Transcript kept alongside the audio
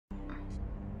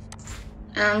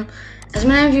As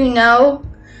many of you know,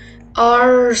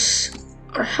 our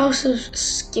House of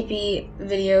Skippy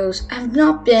videos have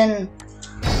not been,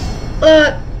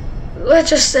 let's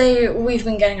just say we've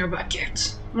been getting our butt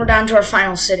kicked. We're down to our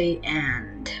final city,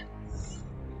 and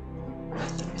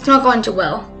it's not going too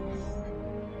well.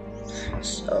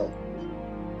 So,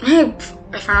 hey,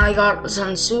 I finally got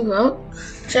Sun Tzu out.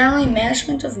 Generally,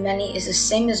 management of many is the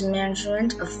same as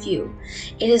management of few.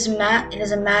 It is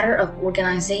a matter of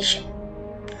organization.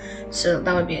 So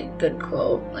that would be a good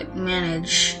quote, like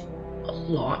manage a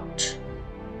lot.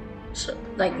 So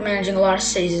like managing a lot of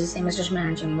cities is the same as just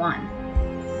managing one.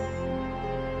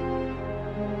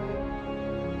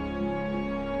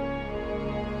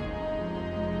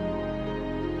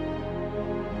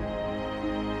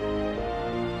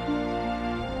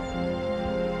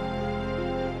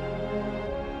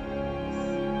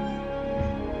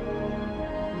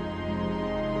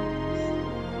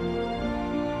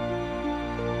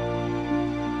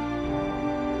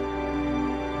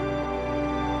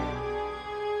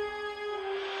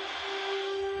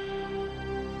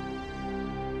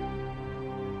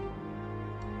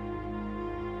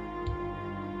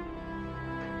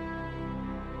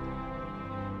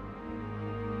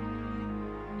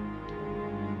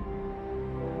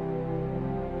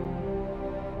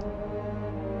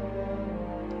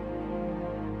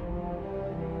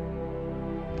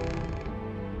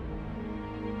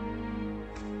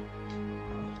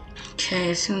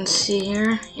 Okay, as you can see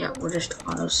here, yeah, we're just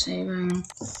auto-saving.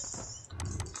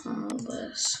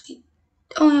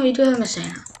 Oh yeah, we do have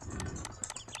Messina.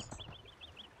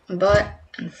 But,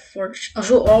 unfortunately,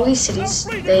 also all these cities,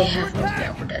 they have,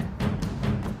 yeah, we're dead.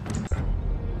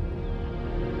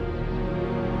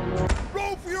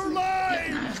 Yeah, now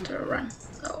I have to run.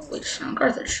 Oh, we just found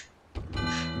Carthage.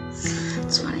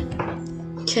 That's funny.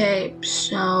 Okay,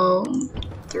 so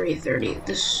 330.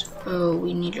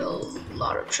 We need a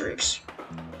lot of troops.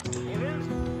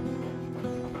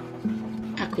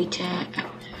 Equita.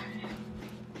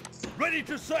 Ready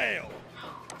to sail.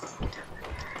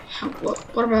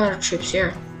 What about our troops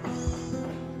here?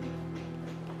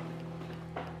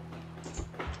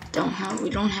 We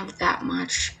don't have that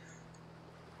much.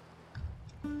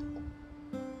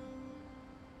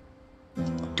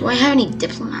 Do I have any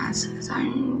diplomats?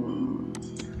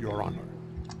 Your Honor.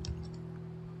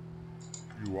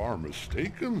 You are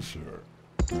mistaken, sir.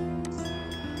 On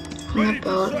the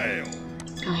boat.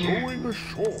 Go here. Going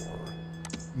ashore.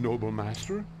 Noble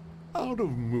master, out of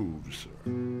moves, sir.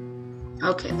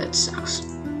 Okay, that sucks.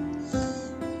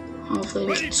 Hopefully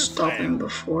we can stop him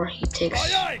before he takes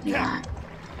that.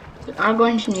 We are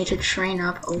going to need to train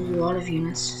up a lot of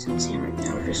units, since here right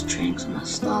now we're just training some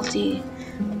Astolti.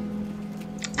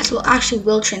 So we'll actually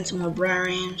train some more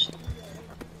Librarians.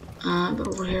 But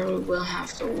over here we will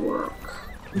have to work.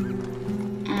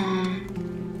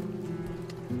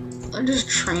 I'll just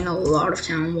train a lot of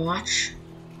Town Watch.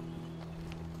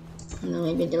 And then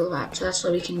maybe do that. So that's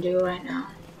what we can do right now.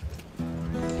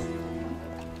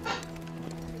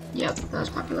 Yep, that's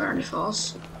popularity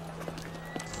falls.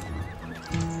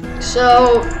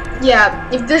 So, yeah,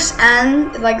 if this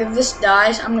if this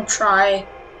dies, I'm gonna try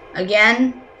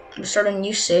again. I'm gonna start a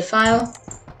new save file.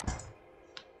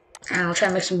 And I'll try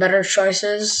to make some better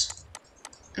choices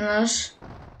in this.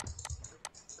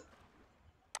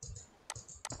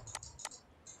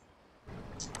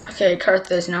 Okay,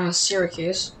 Carthage is now in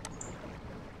Syracuse.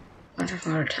 I'm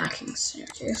not attacking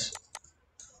Syracuse.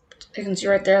 You can see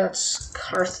right there, that's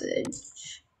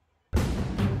Carthage.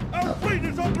 Our fleet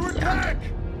is under attack!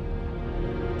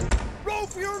 Row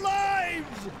for your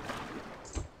lives!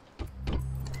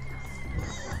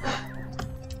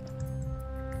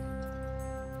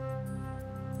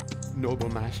 Noble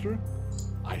master,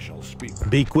 I shall speak.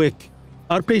 Be quick.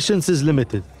 Our patience is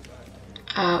limited.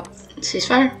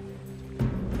 Ceasefire?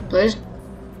 Please?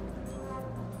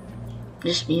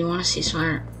 You want a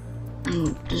ceasefire?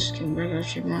 I'm just gonna break our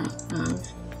shipment of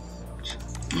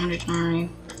 100 army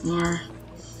more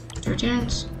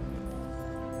returns.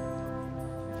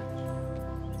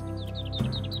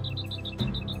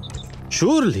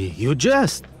 Surely, you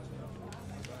jest.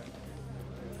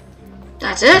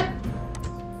 That's it?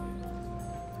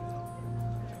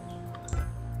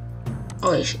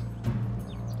 Holy shit.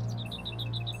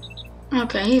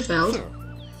 Okay, he failed.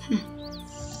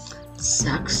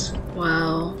 Sucks.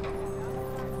 Well.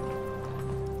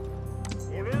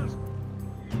 Orders.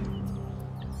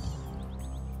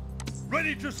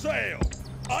 Ready to sail.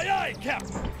 Aye, aye,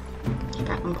 Captain.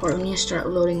 Back on port, we need to start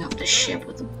loading up the ship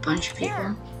with a bunch of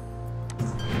people.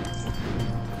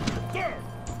 Sir,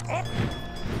 up.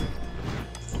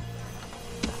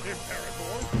 Imperator,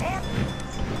 up.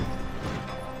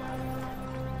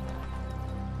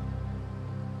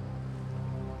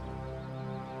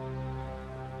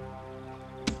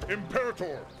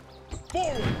 Imperator!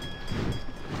 Forward!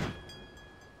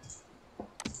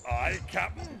 Aye,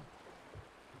 Captain.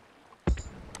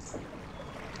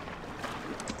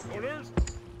 Orders?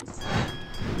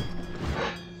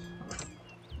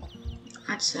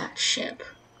 That's that ship.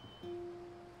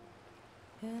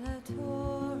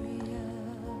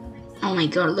 Oh my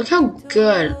god, look how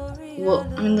good. Well,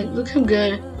 I mean, look how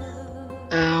good.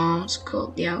 It's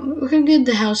called. Yeah, look how good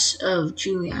the House of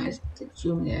Julia is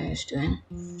doing.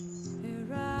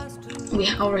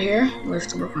 Over here, we have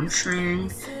to work on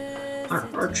training. Our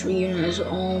archery unit is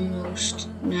almost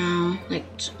now, like,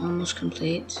 it's almost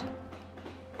complete.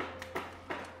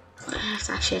 I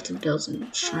actually have to build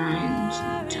some shrines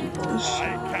and temples.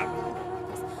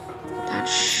 That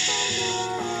should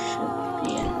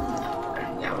be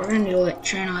enough. Yeah, we're gonna do like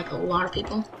train like a lot of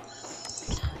people.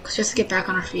 Cause we have to get back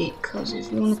on our feet. Cause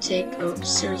if we want to take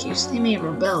Syracuse, they may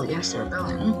rebel against the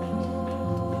rebellion.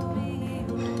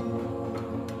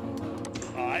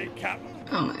 Aye, Captain.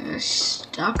 Oh my gosh,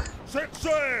 stuck. Set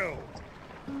sail.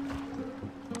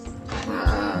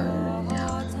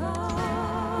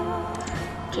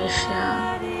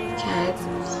 Okay.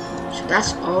 So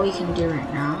that's all we can do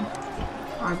right now.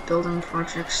 Our building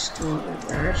project's still over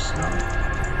there, so.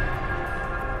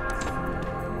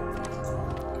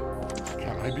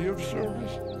 Can I be of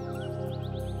service?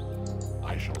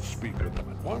 I shall speak with them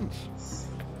at once.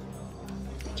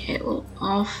 Okay, we'll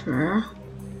offer.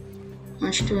 I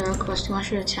want you to request, I want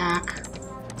you to attack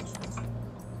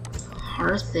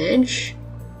Carthage.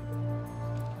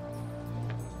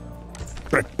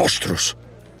 Preposterous.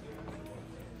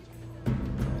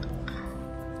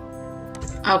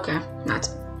 Okay,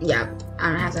 that's, yeah, I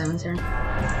don't have that answer.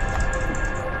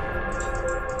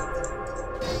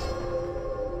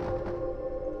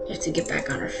 We have to get back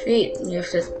on our feet. We have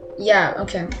to, yeah,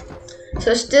 okay.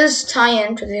 So this does tie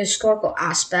into the historical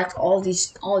aspect. All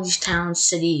these towns,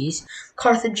 cities,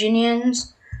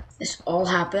 Carthaginians. This all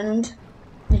happened.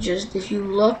 Just if you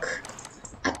look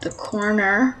at the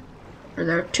corner, where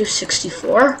they're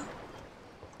 264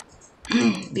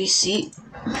 BC,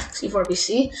 64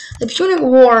 BC. The Punic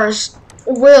Wars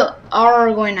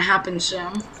are going to happen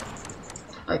soon.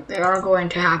 Like they are going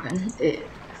to happen.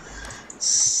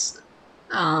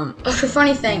 A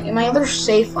funny thing, in my other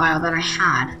save file that I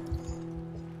had,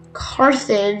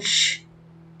 Carthage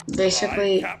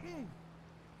basically.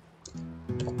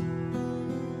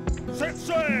 Set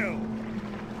sail.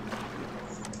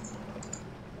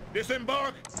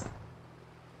 Disembark.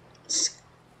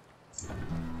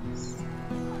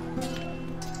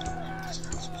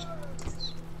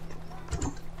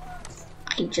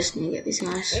 I just need to get these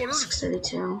guys.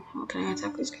 632. How can I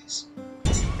attack these guys?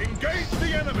 Engage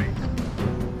the enemy.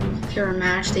 Here a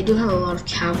match. They do have a lot of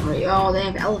cavalry. Oh, they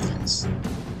have elephants.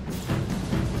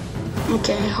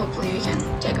 Okay, hopefully we can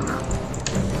take them out.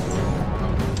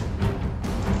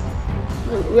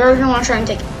 We are gonna want to try and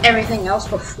take everything else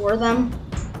before them.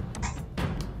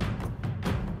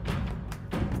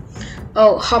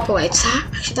 Oh, hoplites.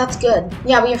 Actually, that's good.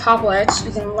 Yeah, we have hoplites.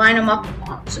 We can line them up.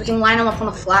 So we can line them up on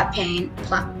a flat plane.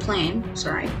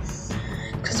 Sorry,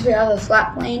 because we have a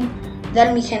flat plane.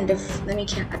 Then we can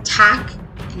attack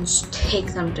and just take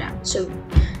them down. So,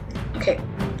 okay,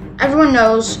 everyone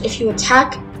knows if you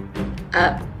attack,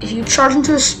 if you charge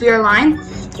into a spear line,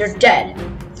 you're dead,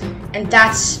 and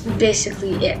that's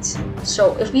basically it.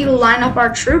 So if we line up our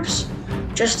troops,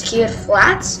 just to keep it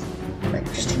flat.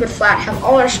 Just to keep it flat, have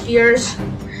all our spears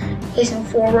facing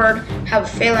forward, have a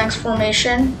phalanx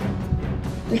formation,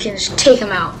 we can just take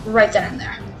them out right then and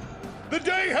there. The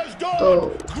day has dawned.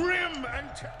 Oh. Grim and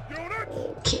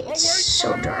okay, it's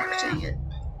so dark, dang it.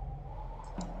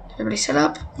 Everybody set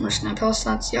up? We're sniper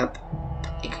stats, yep.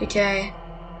 Equite.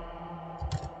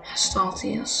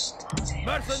 Hastati.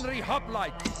 Mercenary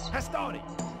hoplite. Hastati.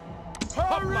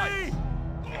 Hoplite.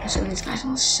 So these guys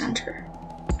in the center.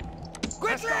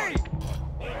 Quickly!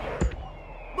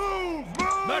 Move!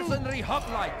 Mercenary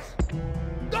hoplites!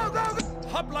 Go, go, go!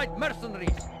 Hoplite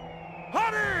mercenaries!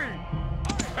 Hurry!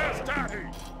 Hastati!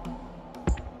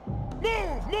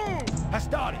 Move!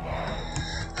 Hastati!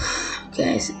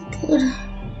 Okay, is it good?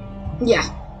 Yeah.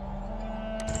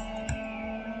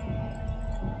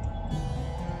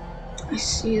 I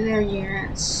see their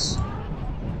units.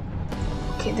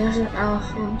 Okay, there's our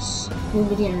elephants.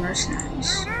 Nubidian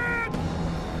mercenaries.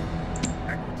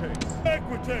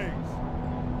 Equites!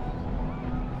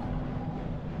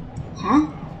 Huh?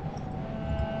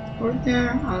 We're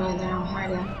there. Oh, they're all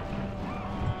hiding.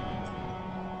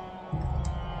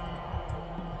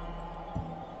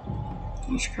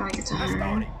 I should probably get to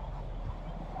hiding.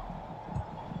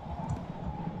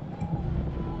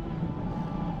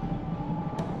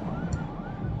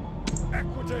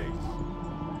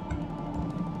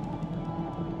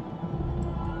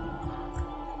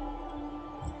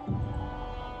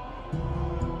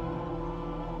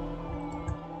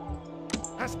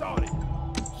 Has started.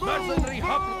 Mercenary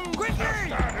hop. Quickly!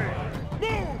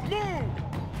 Move!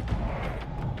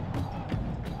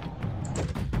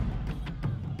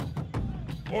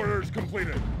 Orders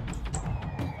completed.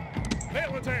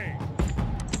 Valentine!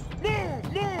 Move!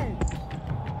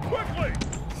 Quickly!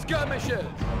 Skirmishers!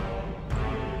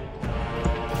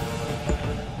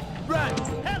 Run!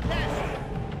 Help desk!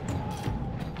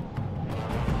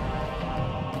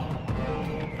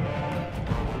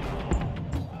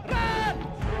 Run!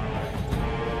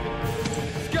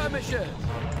 Skirmishers!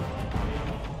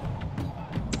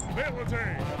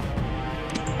 Valentine!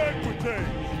 Equitate!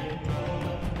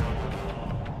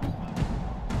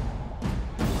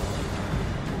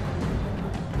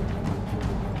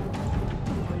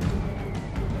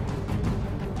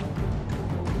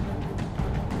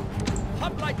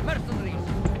 Hoplite mercenaries!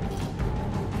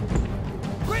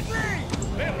 Quickly!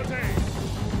 Valentine!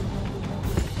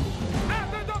 At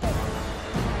the double!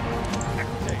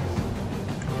 Equitate!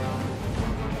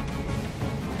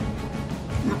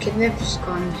 Okay, they've just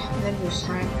gone. They've just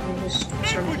time. They're just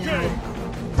starting to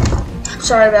hide.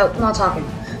 Sorry about not talking.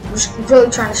 I'm just really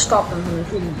trying to stop them from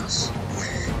recruiting us.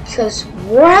 Because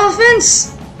war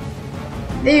elephants,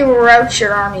 they rout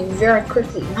your army very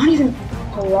quickly. Not even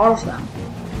a lot of them.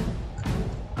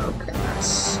 Okay,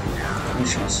 that's now. I'm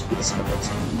just gonna speed this up a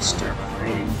bit and start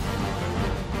fighting.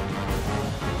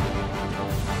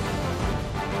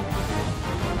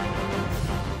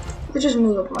 Let's just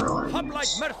move up our Hoplite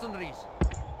armies. mercenaries!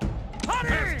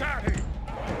 Hurry! Hurry!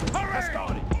 Has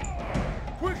started!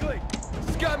 Quickly!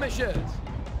 Skirmishers!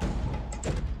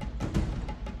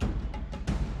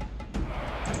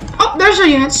 Oh, there's our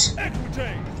units.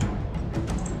 Equitate!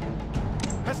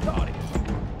 Has started!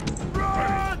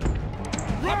 Run!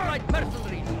 Hoplite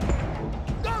mercenaries!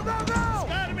 Go!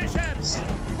 Skirmishers!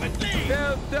 Quickly!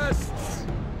 Their dusts!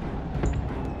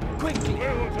 Quickly!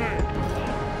 Valentine!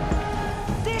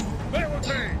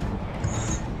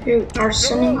 We are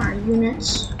sending our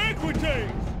units. Equitate!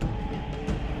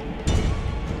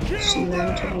 Send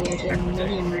them to the edge of the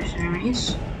medium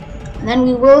mercenaries. And then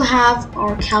we will have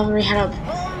our cavalry head up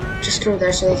just through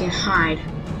there so they can hide.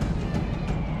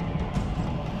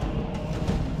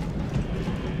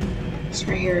 So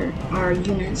right here, our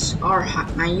units are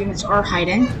my units are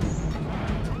hiding.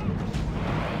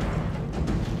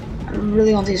 I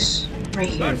really want these right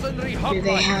here. Mercenary Do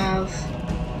they hoplite! have?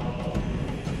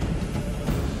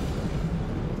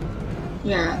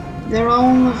 Yeah, their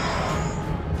own.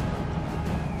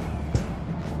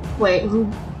 Wait,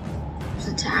 who's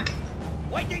attacking?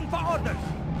 Waiting for orders!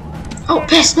 Oh,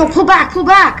 piss! No, pull back! Pull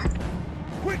back!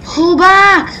 Pull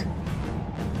back!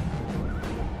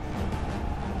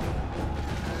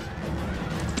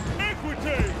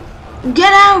 Equitate!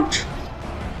 Get out!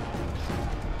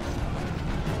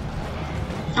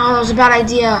 Oh, that was a bad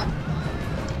idea.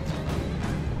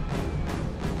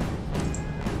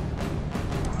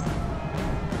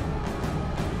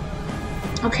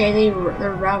 Okay,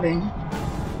 they're routing.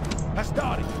 Has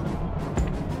started!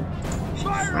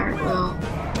 Fire it well.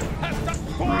 Has started!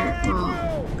 Fire it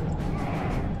well.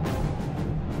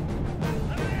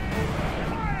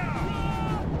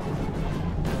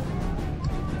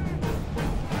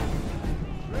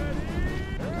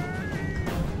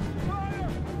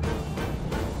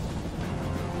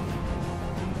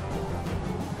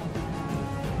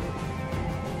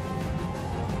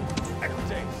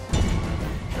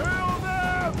 Kill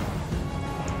them!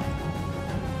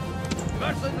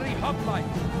 Mercenary hoplite!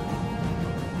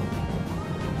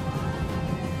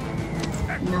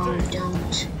 No,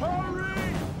 don't.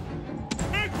 Hurry!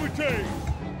 Equitate!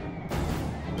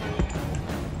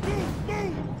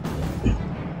 Move!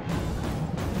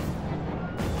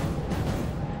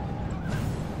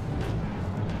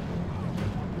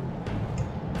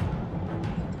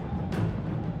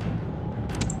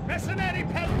 Mercenary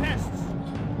pests!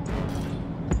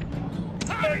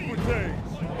 Equitate!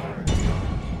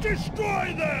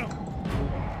 Destroy them!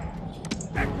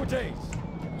 Equitate!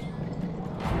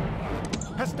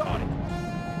 Has started!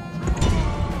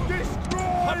 Destroy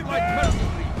Hoplite them!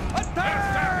 mercenary!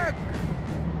 Attack!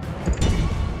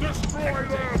 Destroy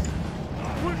them!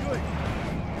 Quickly!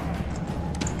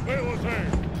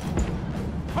 Valentine!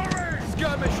 Hurry!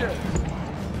 Skirmishers!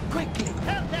 Quickly!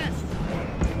 Help us!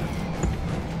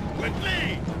 Quickly!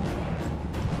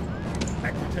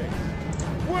 Equitate!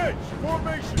 Wedge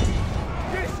formation!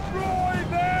 Destroy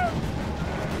them!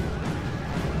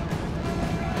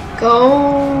 Go.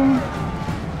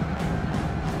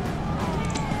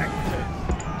 Equitate!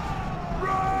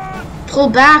 Run! Pull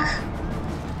back.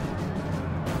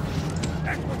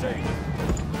 Equitate!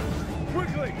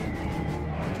 Quickly!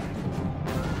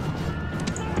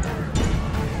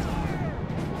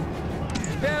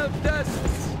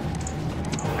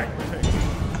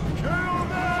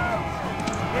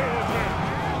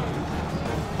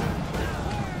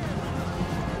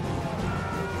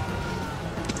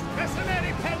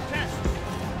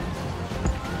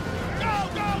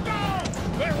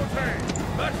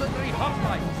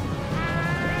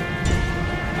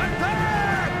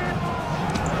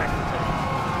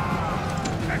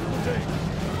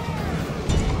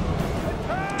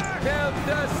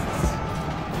 Peltists!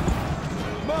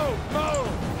 Move!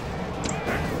 Move!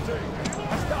 Equity!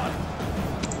 Has done!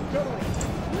 General!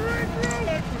 Regroup!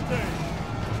 Equity!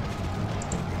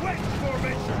 Wait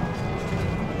formation!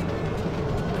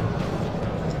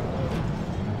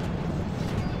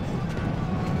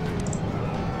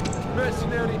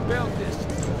 Mercenary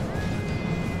Peltists!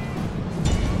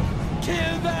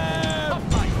 Kill them!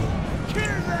 Hoplite!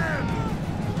 Kill them!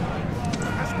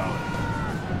 Has gone!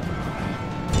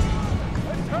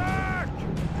 Attack!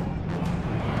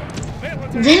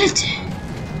 Vanity.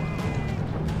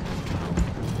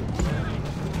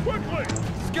 Quickly!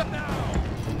 Skip now!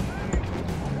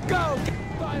 Go!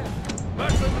 Fire!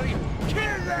 Mercenary!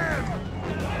 Kill them!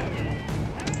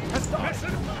 Has done!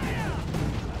 Listen!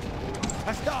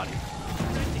 Has done!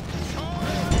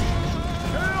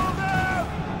 Kill them!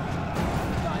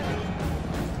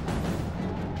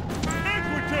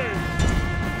 Equity!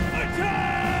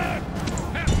 Attack!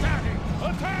 Attacking!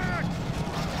 Attack!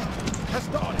 Has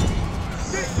done!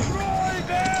 Destroy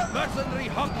them! Mercenary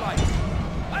hoplite!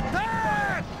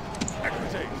 Attack!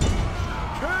 Equity!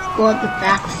 Go at the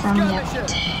back from the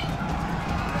equity.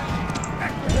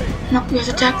 Equity! No, we have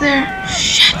to attack there.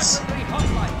 Shit. Mercenary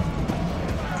hoplite!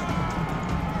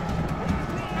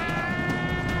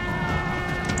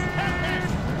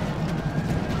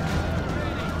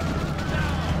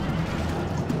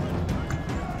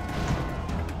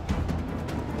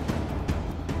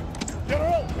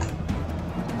 General!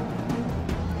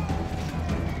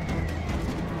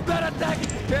 Better attack!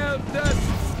 Peltists!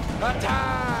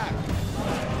 Attack!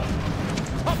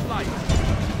 Hoplite!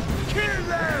 Kill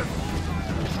them!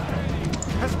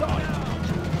 Has done!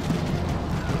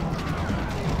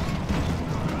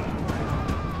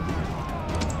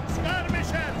 Start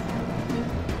mission!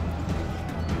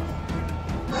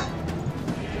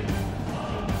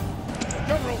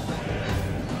 General!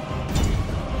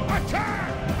 Attack!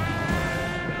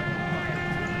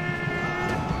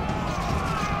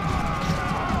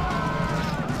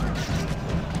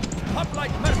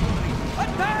 Hoplite mercenary!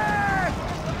 Attack!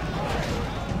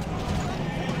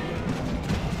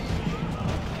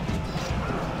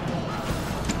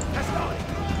 Has gone!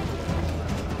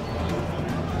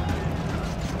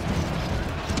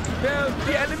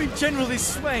 The enemy general is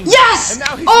slain! Yes! And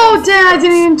now he's Oh, damn, I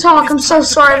didn't even talk. I'm so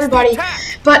sorry, everybody.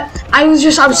 But I was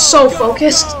so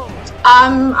focused.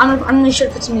 I'm really sure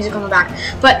to put some music on the back.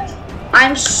 But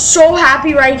I'm so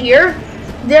happy right here.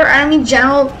 Their enemy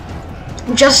general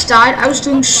just died. I was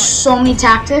doing so many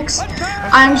tactics.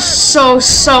 I'm so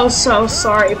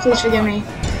sorry. Please forgive me.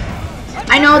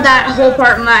 I know that whole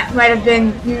part might have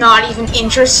been not even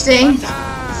interesting,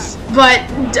 but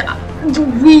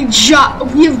we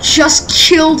have just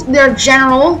killed their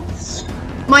general.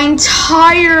 My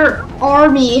entire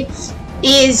army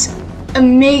is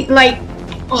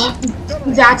oh,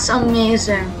 that's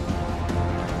amazing.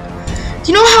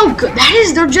 Do you know how good that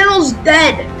is? Their general's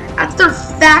dead. That's their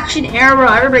faction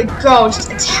era. Everybody go,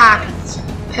 just attack.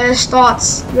 His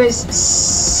thoughts. You guys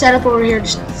set up over here.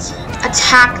 Just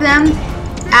attack them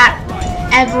at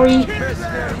every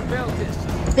mercenary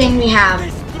Peltists! thing we have.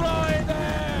 Destroy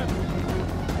them!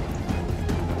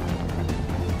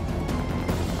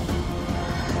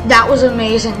 That was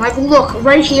amazing. Like, look,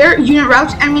 right here, unit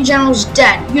routes, enemy general's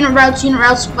dead. Unit routes,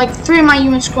 like 3 of my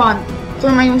units gone. 3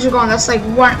 of my units are gone. That's like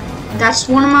one. That's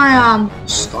one of my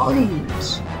stalling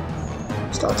units.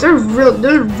 They're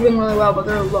doing really well, but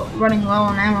they're running low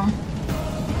on ammo.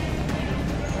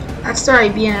 That's their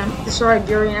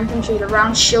Iberian infantry, the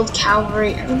round shield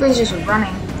cavalry. Everybody's just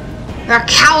running. They're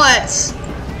cowards.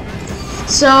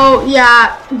 So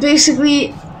yeah,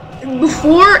 basically,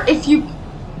 before if you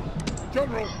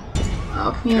General!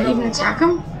 can you even attack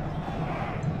them?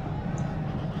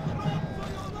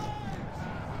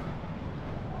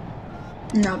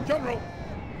 No. General!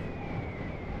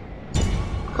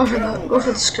 Go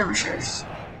for the skirmishers.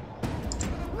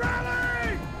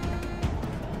 Rally!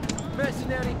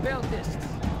 Mercenary Peltists!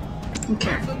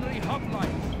 Okay. Mercenary hoplite!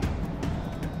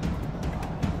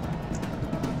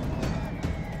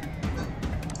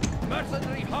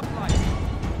 Mercenary hoplite!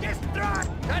 Distract!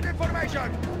 Standard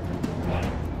formation!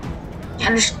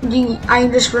 I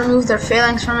just removed their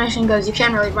phalanx formation because you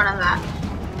can't really run on that.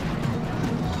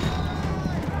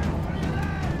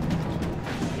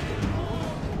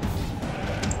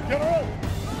 General!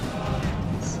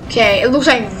 Okay, it looks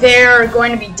like they're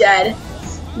going to be dead.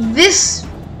 This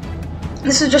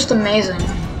is just amazing.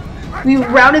 We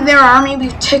routed their army,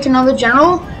 we've taken another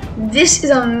general. This is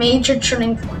a major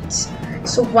turning point.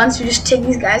 So once we just take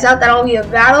these guys out, that'll be a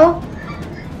battle.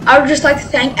 I would just like to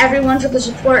thank everyone for the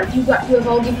support you have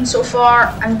all given so far.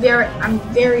 I'm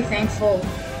very thankful.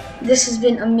 This has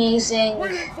been amazing.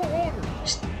 Waiting for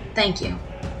orders. Thank you.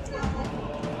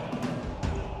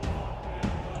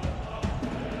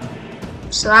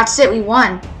 So that's it, we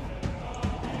won.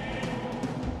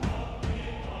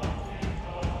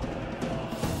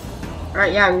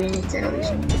 Alright, yeah, we need to at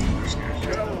least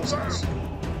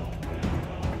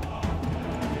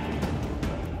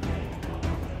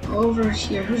over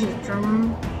here. Who's your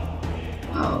drummer?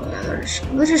 Oh yeah,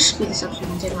 let's just speed this up so we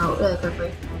can take them out really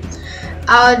quickly.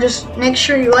 Just make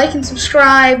sure you like and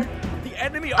subscribe.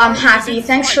 I'm happy.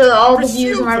 Thanks for all the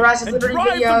views on my Rise of Liberty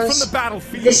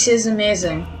videos. This is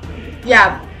amazing.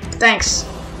 Yeah, thanks.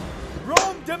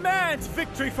 Rome demands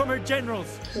victory from her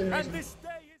generals, and this